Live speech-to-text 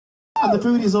And the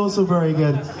food is also very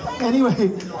good.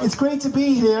 Anyway, it's great to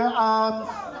be here.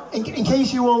 In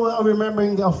case you all are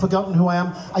remembering or forgotten who I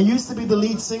am, I used to be the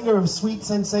lead singer of Sweet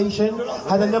Sensation.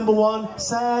 Had a #1,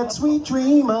 Sad Sweet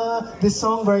Dreamer, this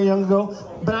song very young ago.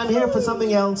 But I'm here for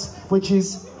something else, which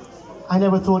is, I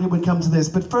never thought it would come to this.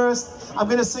 But first, I'm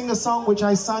going to sing a song which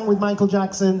I sang with Michael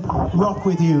Jackson, Rock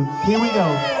With You. Here we go.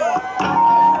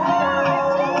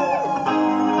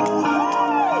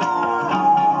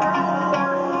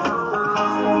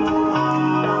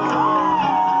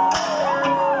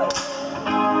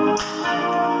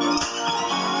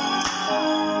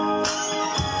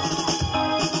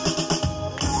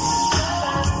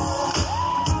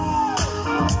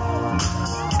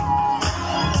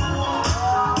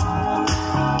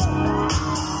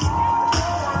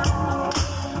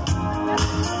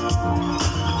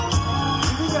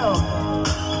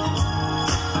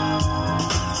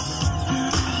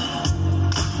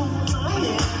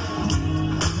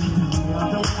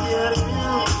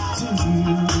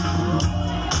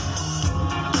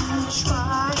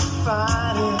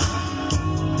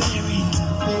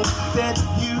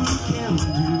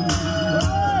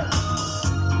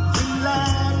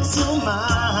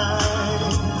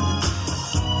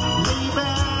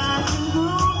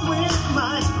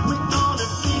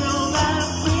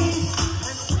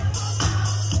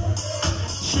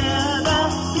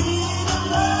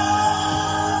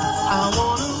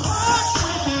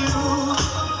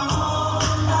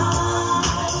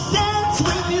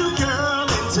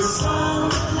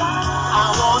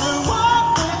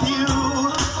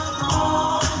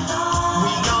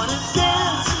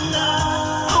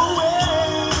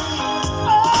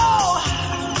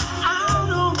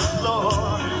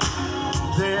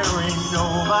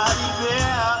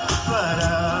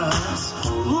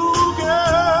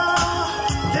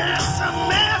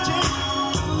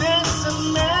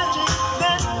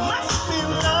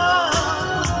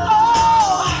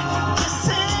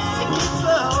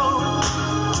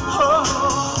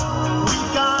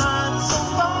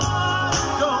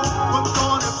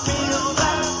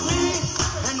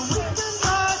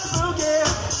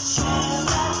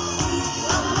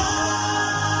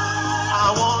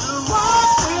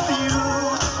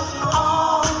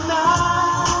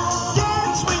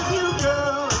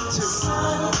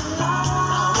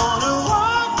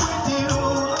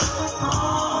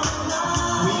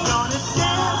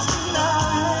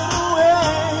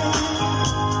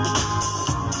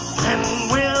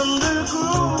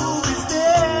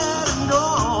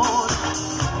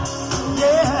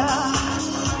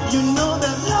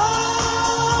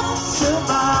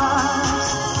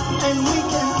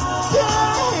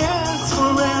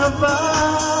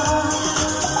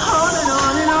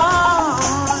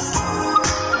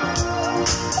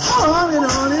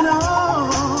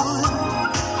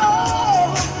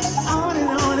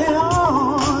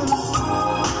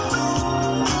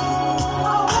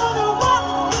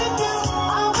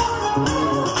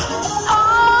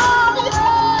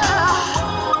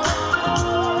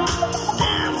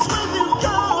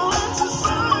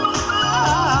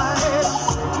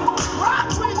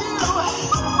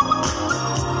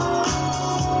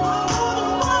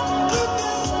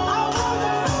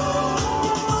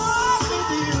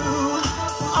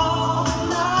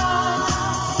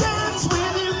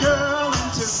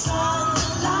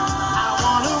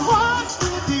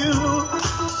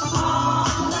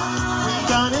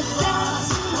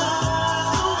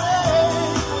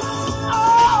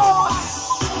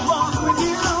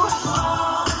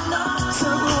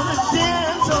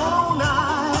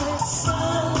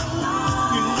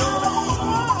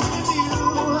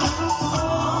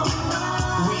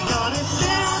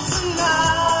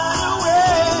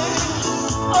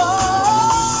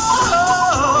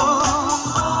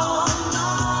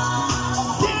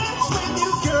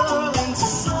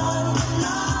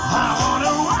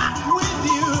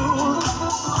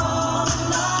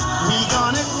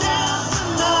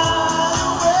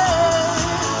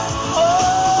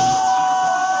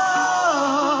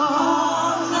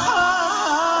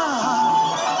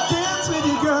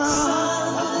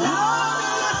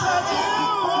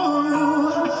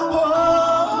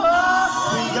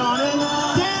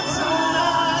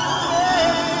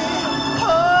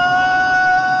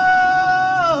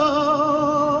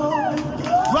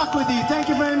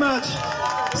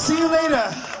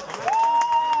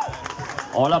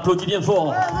 On l'applaudit bien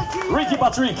fort. Rikki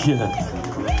Patrick.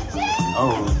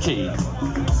 Ok.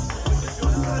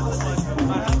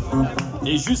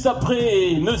 Et juste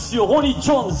après, Monsieur Ronnie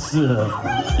Jones,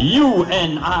 You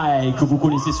and I, que vous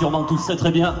connaissez sûrement tous très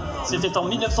très bien. C'était en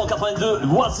 1982.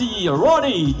 Voici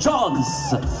Ronnie Jones.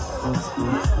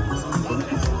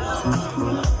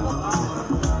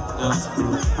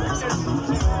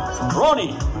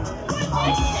 Ronnie.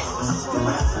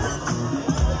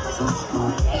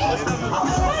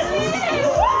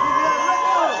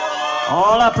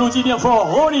 On l'applaudit bien fort,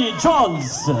 Ronnie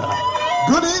Jones.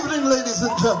 Good evening, ladies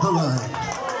and gentlemen.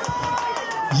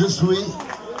 Je suis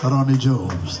Ronnie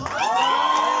Jones.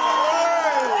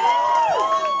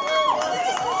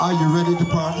 Are you ready to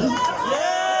party?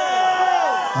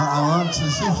 I want to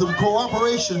see some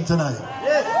cooperation tonight.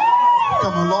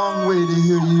 Come a long way to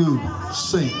hear you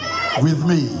sing with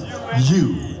me,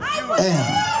 you and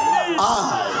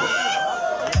I.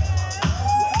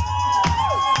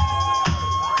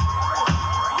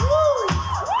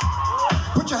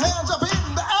 Put your hands up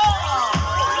in the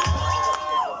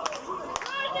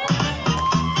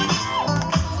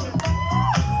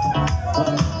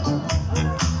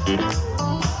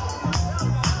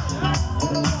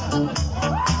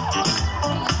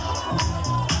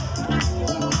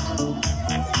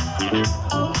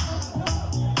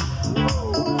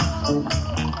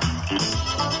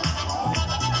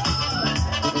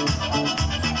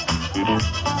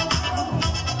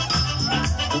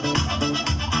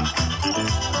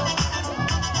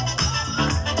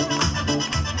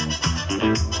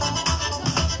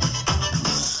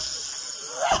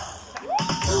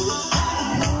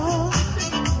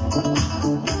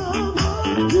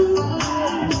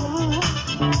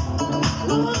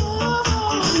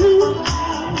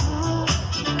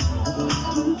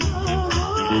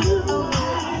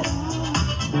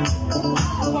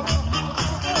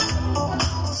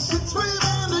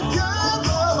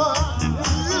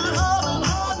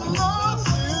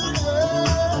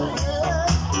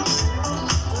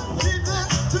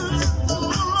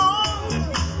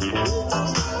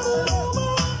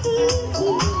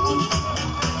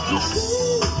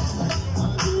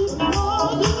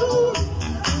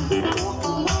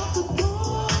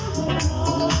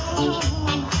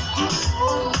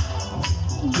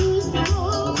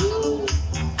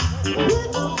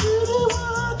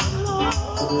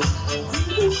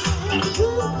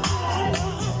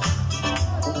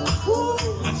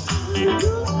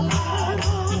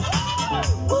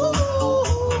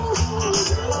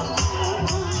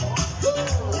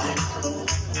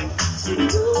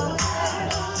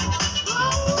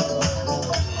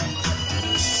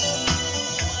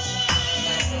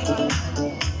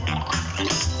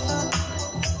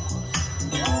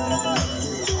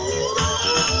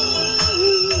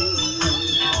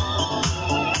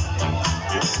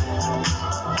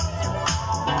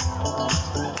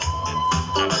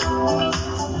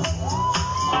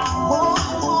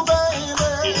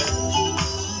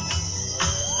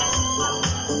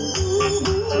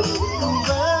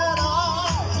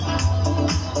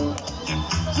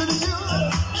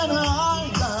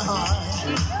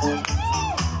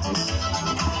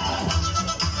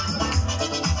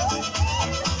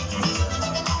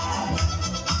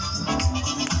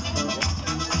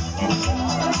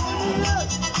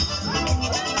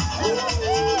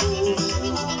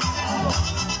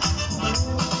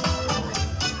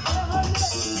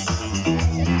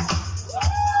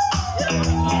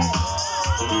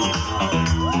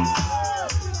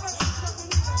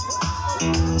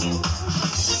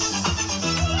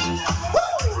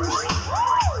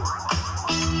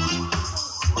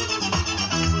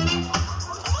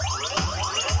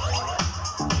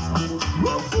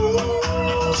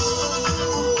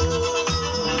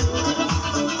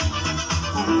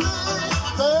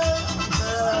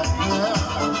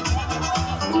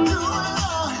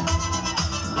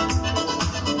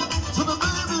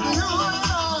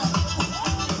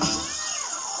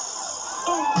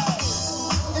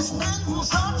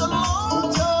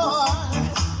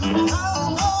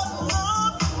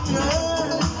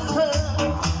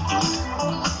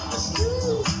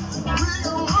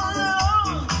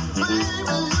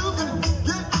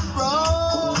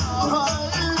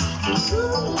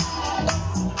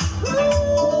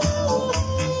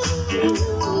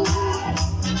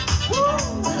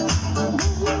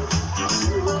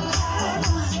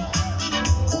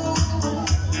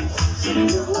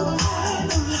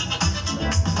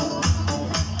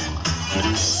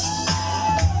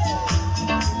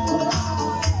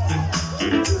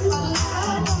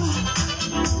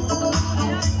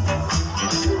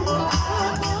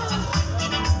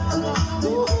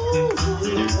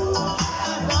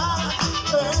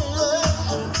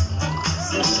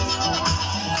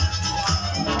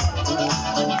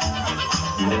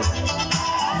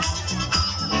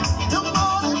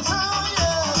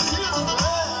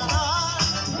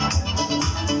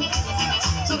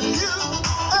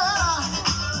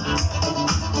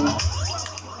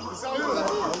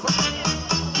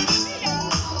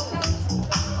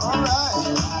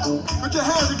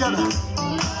your hands together.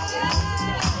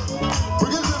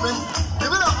 Bring it to me.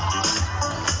 Give it up.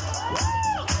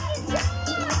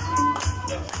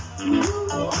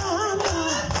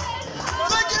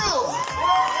 Thank you.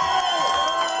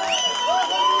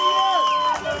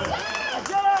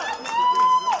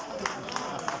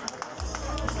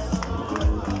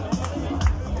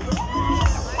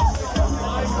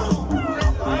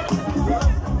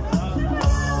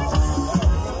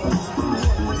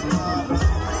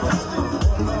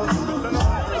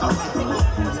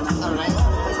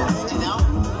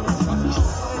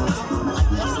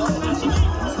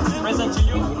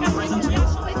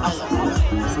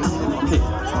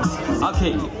 Ok.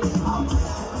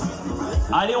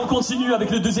 Allez, on continue avec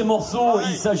le deuxième morceau.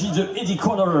 Il s'agit de Eddie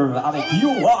Conard avec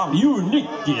You Are Unique.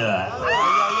 Eddie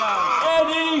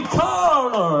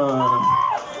Conard.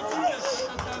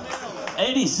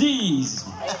 Eddie sees.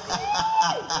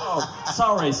 Oh,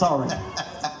 sorry.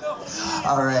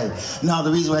 All right. No,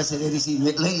 the reason why I said Eddie C,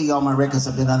 lately all my records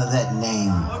have been under that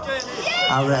name.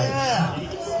 All right.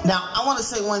 Now, I want to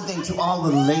say one thing to all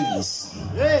the ladies.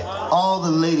 All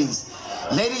the ladies.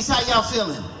 Ladies, how y'all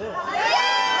feeling?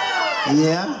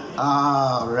 Yeah?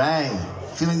 All right.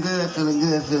 Feeling good, feeling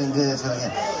good, feeling good, feeling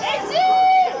good.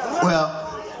 Well,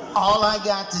 all I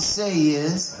got to say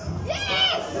is,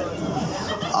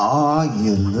 oh,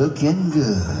 you're looking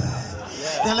good.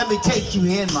 Now let me take you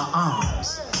in my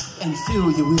arms and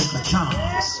fill you with my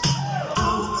charms.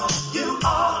 You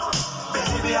are,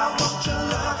 baby, I want your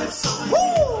love, it's so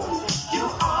unique. You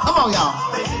are, come on, y'all.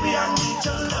 Baby, I need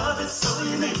your love, it's so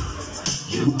unique.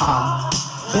 You are,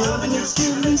 baby, you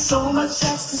give me so much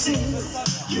ecstasy.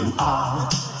 You are,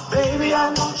 baby, I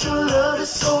want your love, it's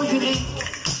so unique.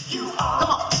 You are, come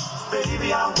on,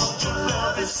 baby, I want your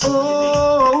love, it's so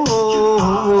unique. You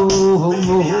are,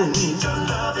 baby, I need your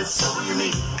love, it's so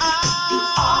unique. You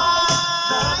are,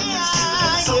 baby, you give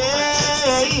me so much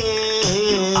ecstasy.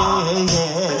 You are,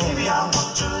 baby, I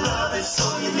want your love, it's so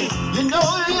unique. You know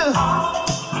you,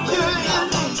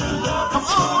 come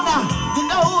on now, you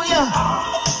know you.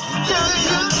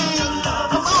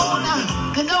 Come on now,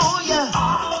 you know ya.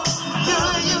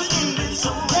 You need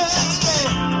so much.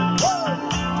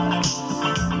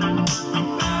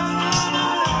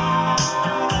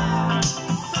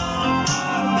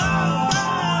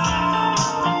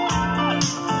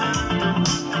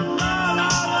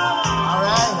 All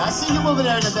right, I see you moving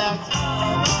there in the back.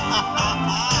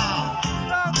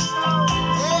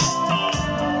 Yeah.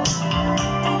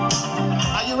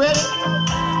 Are you ready?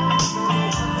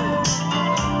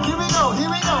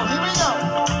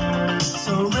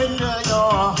 Surrender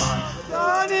your heart.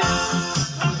 Oh, yeah.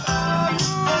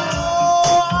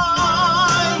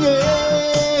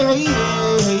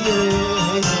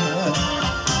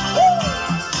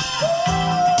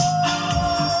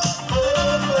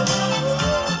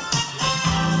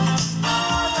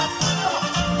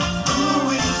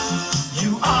 Ooh,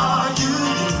 you are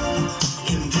unique,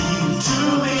 indeed to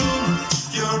me.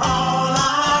 You're all I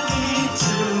need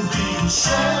to be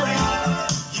sharing.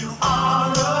 You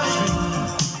are a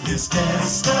it's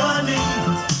destiny.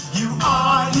 You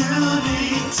are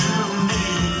unique to me.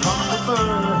 From the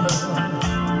first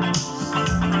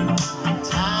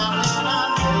time that I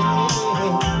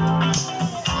made,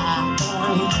 I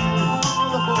thank you for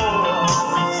the boy.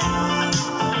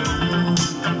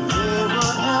 Never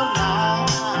have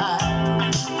lied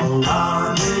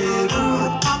around it.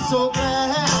 I'm so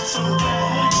glad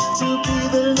to be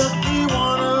the lucky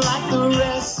one like the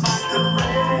rest.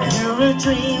 You're a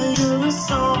dream, you're a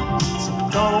song.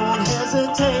 Don't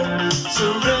hesitate,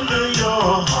 surrender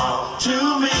your heart to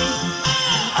me.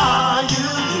 You are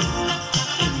unique,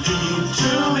 indeed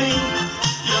to me.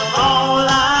 You're all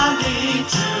I need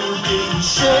to be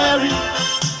sharing.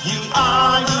 You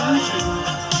are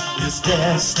unique, it's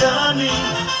destiny.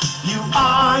 You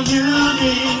are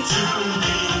unique to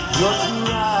me. You're too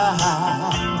right.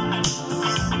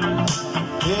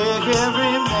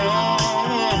 Every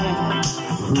man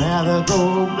rather go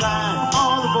blind.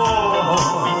 All the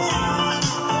boys,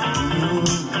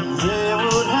 they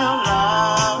would have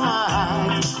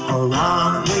lied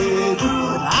around me.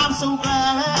 I'm so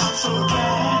glad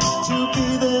to be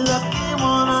the lucky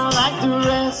one unlike the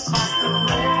rest.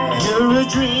 You're a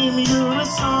dream, you're a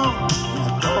song.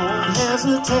 Don't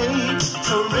hesitate,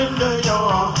 surrender your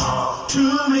heart to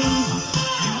me.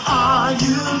 You are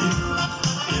unique,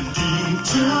 indeed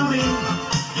to me.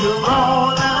 You're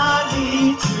all I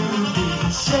need to be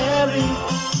sharing.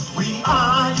 We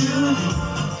are unique,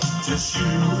 just you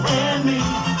and me.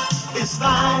 It's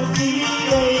like the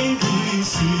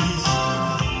ABCs.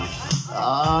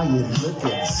 Oh, you're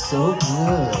looking so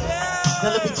good. Now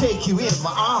let me take you in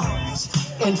my arms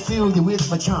and fill you with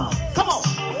my charm. Come on.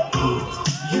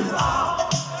 You are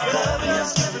loving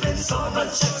us, giving me so much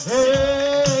ecstasy.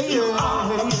 Hey, You are,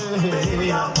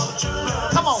 baby, I want your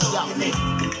love. come on, so y'all. unique.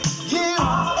 You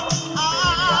are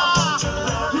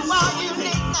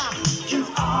unique now. You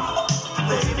are,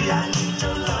 baby, I need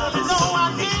your love. You know I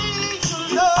need your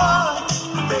love.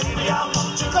 Baby, I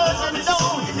want your Cause love. I It's so know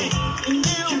unique. you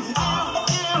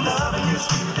Loving is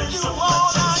giving so all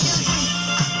much I ecstasy.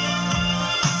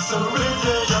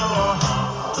 Surrender your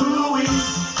heart to me.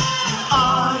 You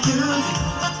are unique.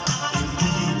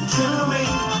 To me,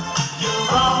 you're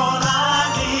all I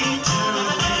need to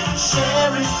be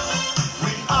sharing.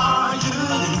 We are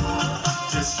unique,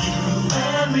 just you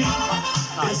and me.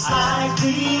 It's like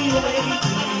the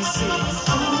ABCs.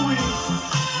 Oh, we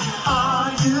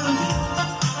are unique.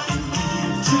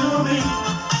 To me,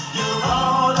 you're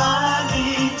all I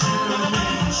need to be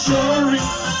sharing.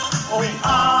 We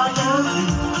are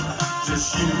unique, just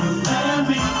you and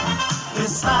me.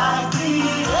 It's like the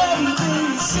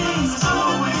ABCs. Oh,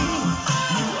 we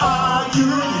are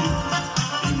unique.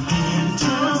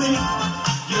 To me,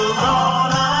 you're all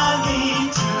I need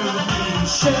to be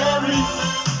sharing.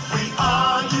 We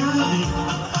are unique,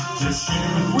 just you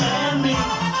and me.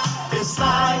 It's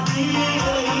like the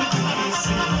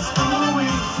ABCs. Oh, we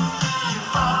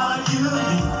are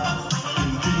unique.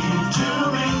 To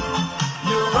me,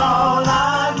 you're all I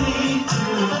need to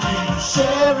be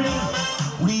sharing.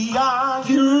 We are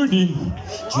unique.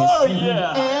 Oh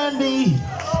yeah. And me,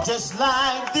 just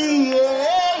like the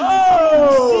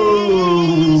Oh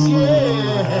ABCs,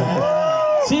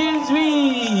 yeah. C'est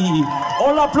lui.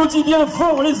 On l'applaudit bien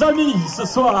fort les amis ce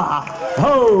soir.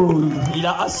 Oh, il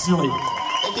a assuré.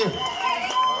 Thank you.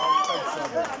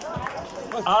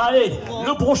 Allez,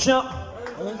 le prochain,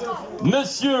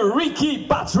 Monsieur Rikki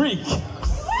Patrick.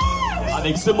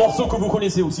 Avec ce morceau que vous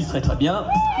connaissez aussi très très bien,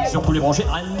 surtout les branchés.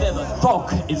 I never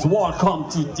talk, it's welcome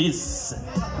to this.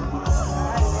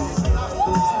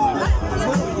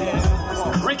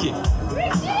 Rikki.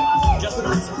 Just...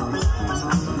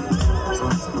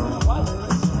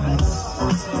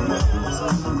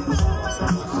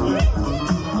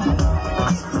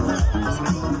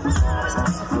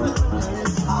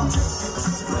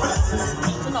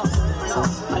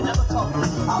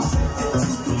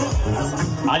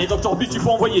 Allez, Dr. B, tu peux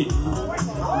envoyer.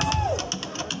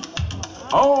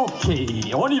 Ok,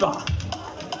 on y va.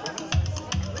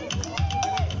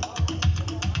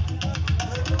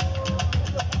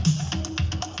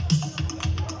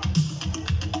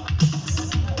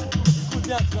 Écoute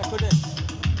bien, tu la connais.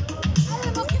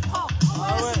 Allez, moi qui prends. Moi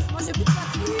j'ai plus de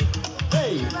batterie,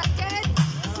 Hey, de basket.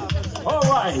 all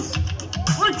right.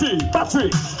 Rikki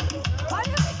Patrick.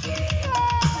 Allez, Rikki,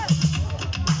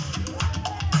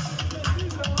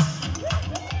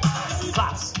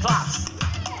 Claps, claps.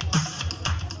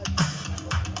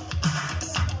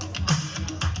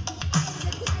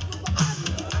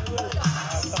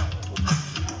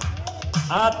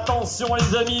 Attention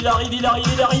les amis, il arrive, il arrive,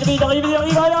 il arrive, il arrive, il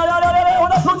arrive, allez, allez, allez, allez, on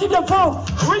applaudit bien fort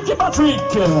Rikki Patrick.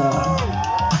 Oh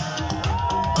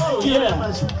yeah.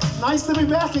 Nice to be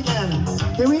back again.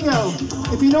 Here we go.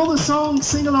 If you know the song,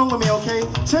 sing along with me, okay?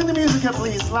 Turn the music up,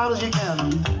 please, as loud as you can.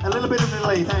 A little bit of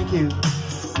delay, thank you.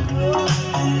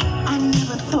 I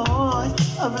never thought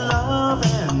of love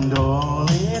and all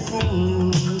it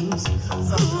means.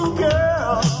 Ooh,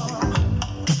 girl,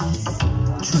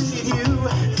 treated you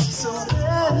so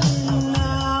badly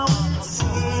now it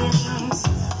seems.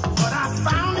 But I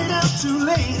found it out too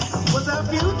late. Was our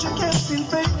future cast in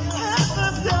fate? Half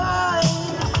of died.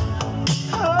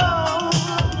 Oh,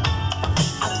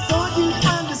 I thought you'd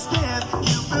understand.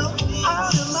 You built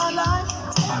out of my life,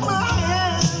 take my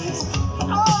hands. Oh,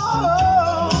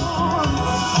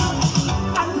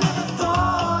 I never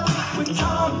thought we'd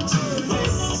come to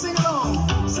this. Sing along.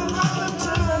 So now I'm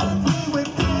turning with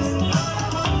this.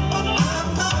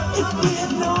 If we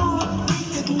had known, we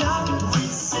could not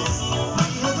resist. We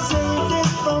had saved it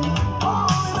from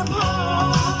falling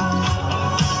apart.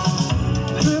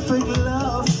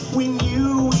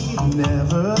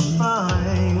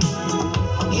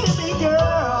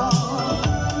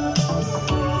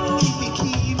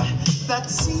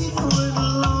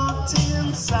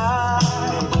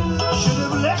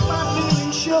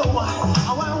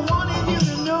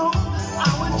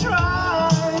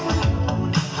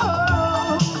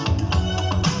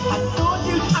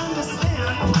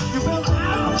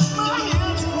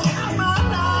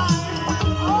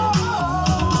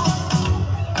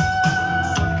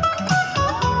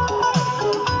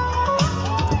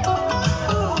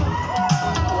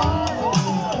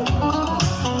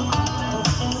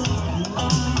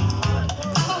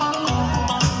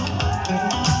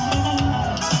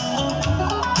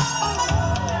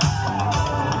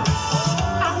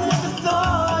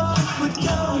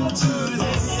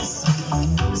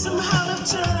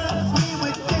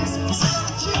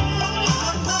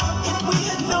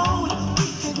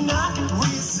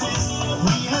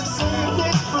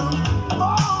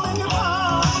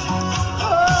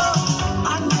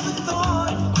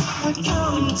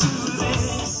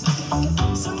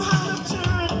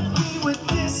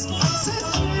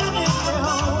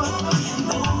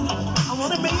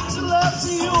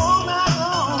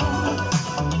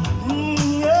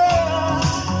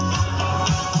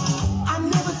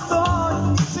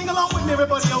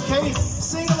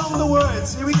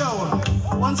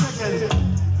 1 second.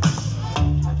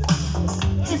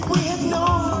 If we had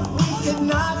known we could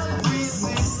not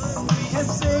resist, we had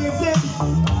saved it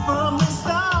from the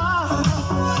start.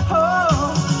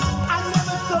 Oh, I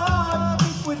never thought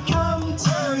it would come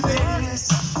to this.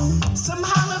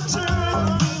 Somehow I've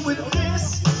turned me with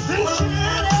this. Then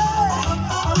surely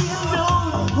we had known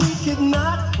we could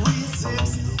not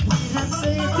resist. We had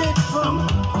saved it from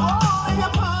falling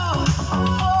apart.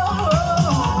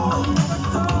 Oh,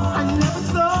 I never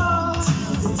thought.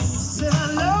 Said I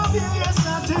love you, yes I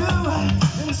do.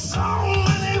 In so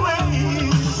many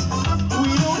ways. We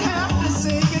don't have to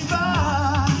say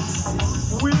goodbye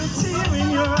with a tear in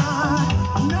your eye.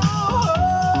 No,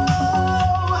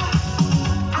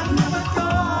 I never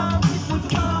thought it would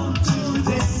come to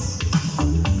this.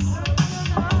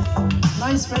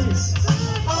 Nice face.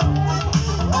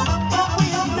 If we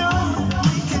had known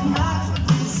we could not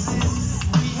resist,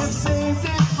 we have saved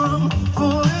it from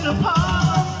falling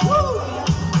apart. Woo!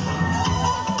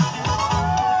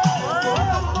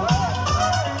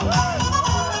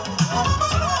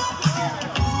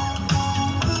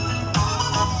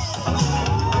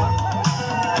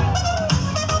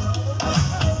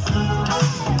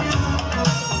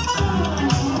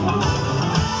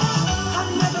 I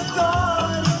never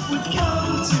thought it would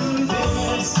come to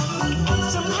this.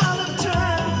 Somehow the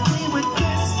turn we would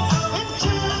kiss and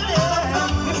turn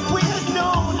it. If we had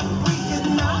known we could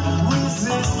not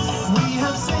resist, we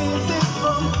have saved it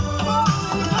from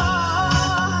falling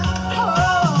apart.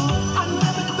 Oh, I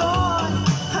never thought,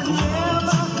 I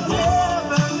never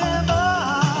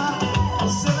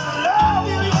said I love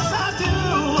you, yes I do.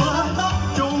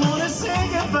 Don't wanna say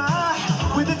goodbye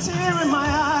with a tear in my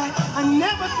eye. I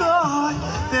never thought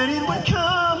that it would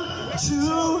come to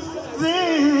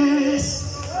this.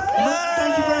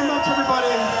 Thank you very much,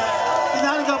 everybody. Good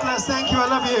night and God bless. Thank you. I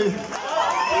love you.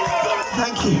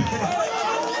 Thank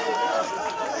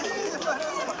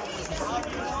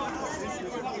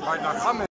you.